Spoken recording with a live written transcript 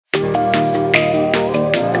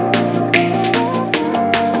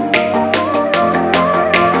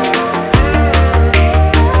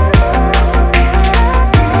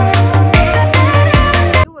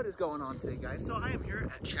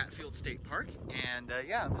And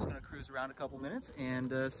yeah, I'm just gonna cruise around a couple minutes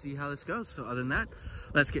and see how this goes. So other than that,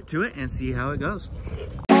 let's get to it and see how it goes.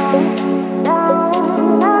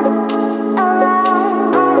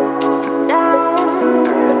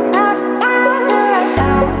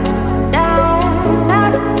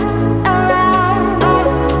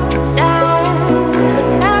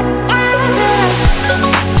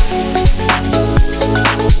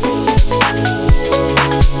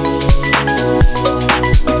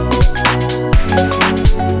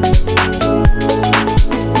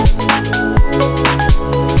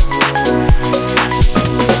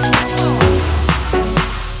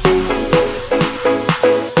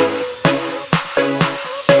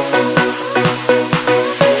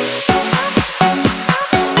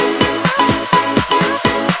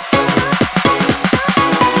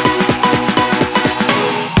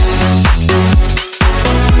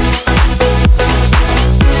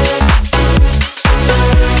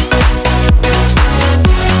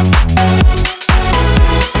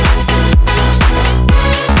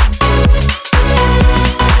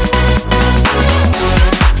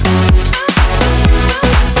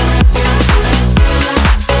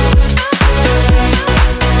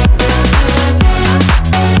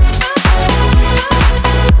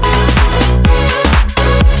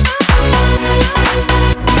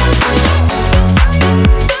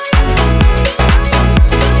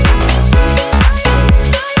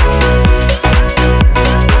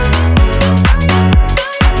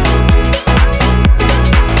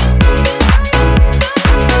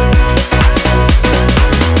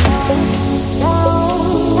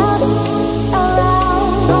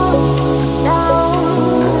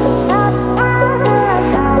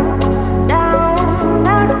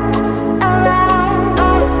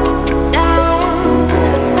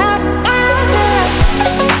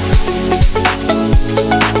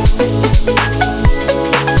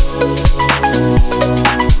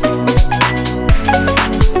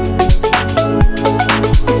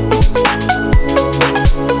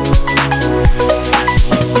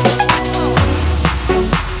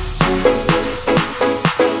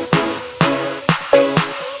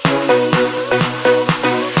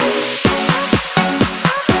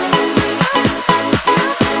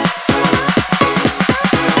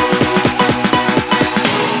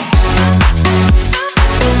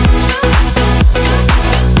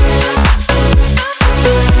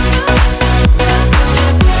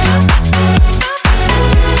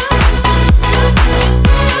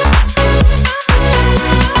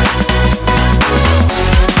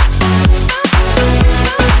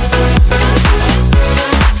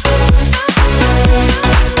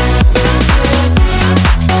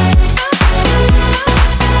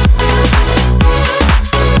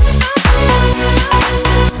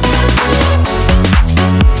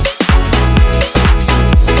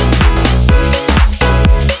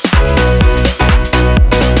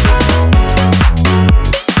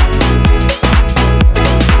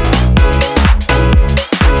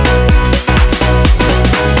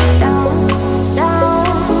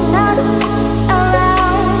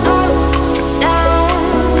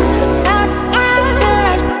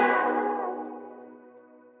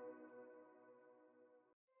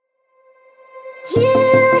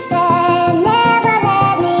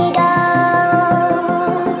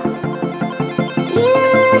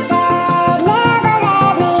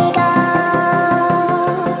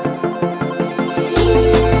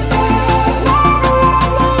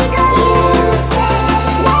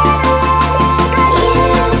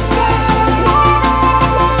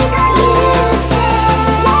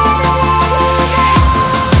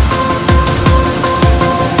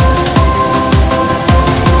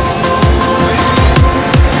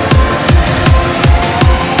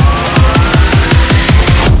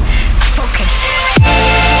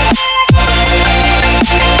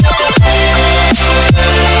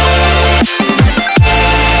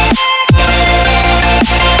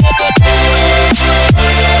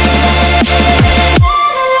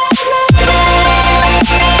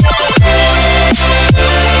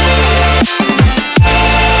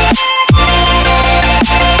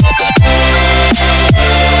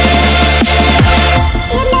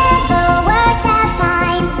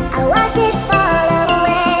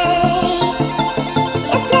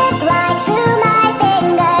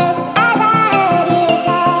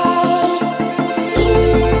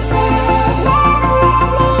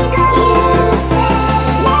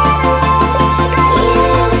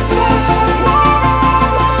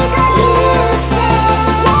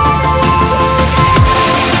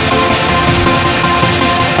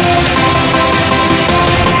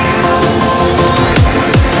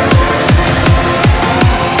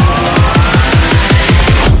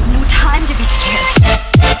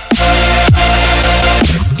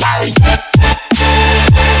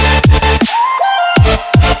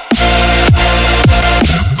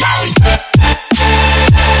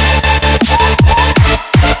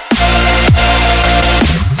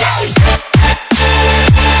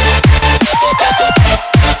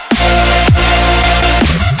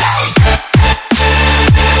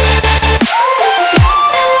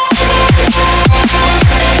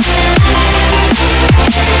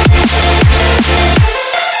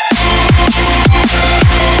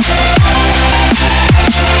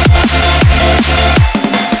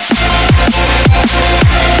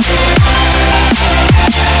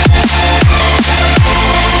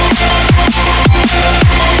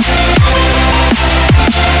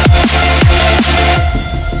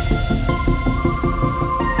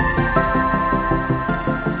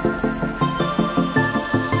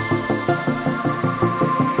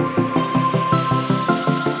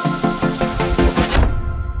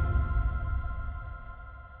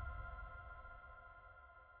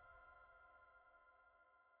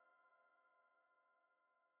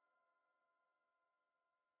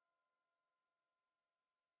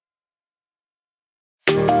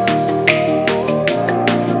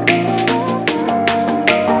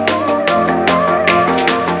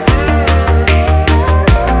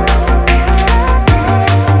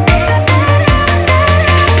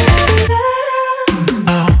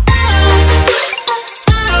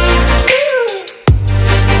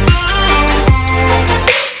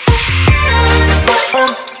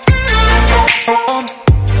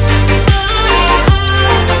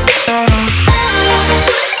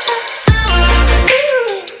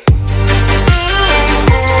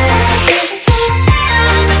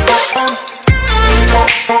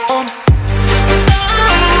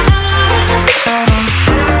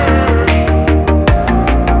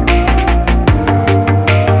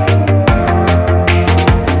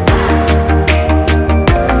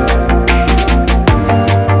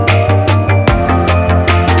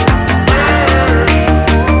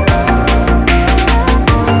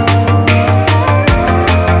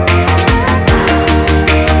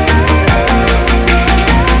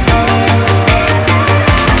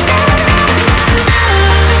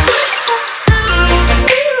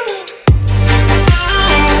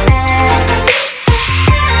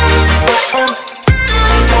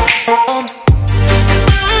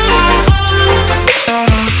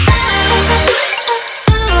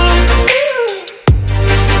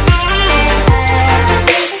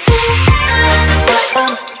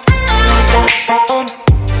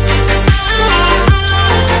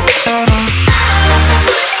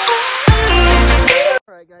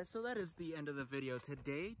 guys, so that is the end of the video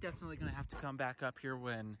today. Definitely gonna have to come back up here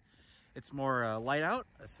when it's more light out,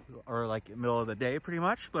 or like middle of the day pretty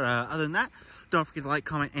much. But other than that, don't forget to like,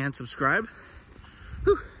 comment, and subscribe.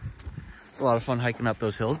 Whew. It's a lot of fun hiking up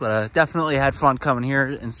those hills, but definitely had fun coming here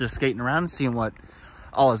and just skating around and seeing what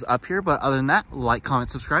all is up here. But other than that, like, comment,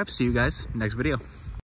 subscribe. See you guys next video.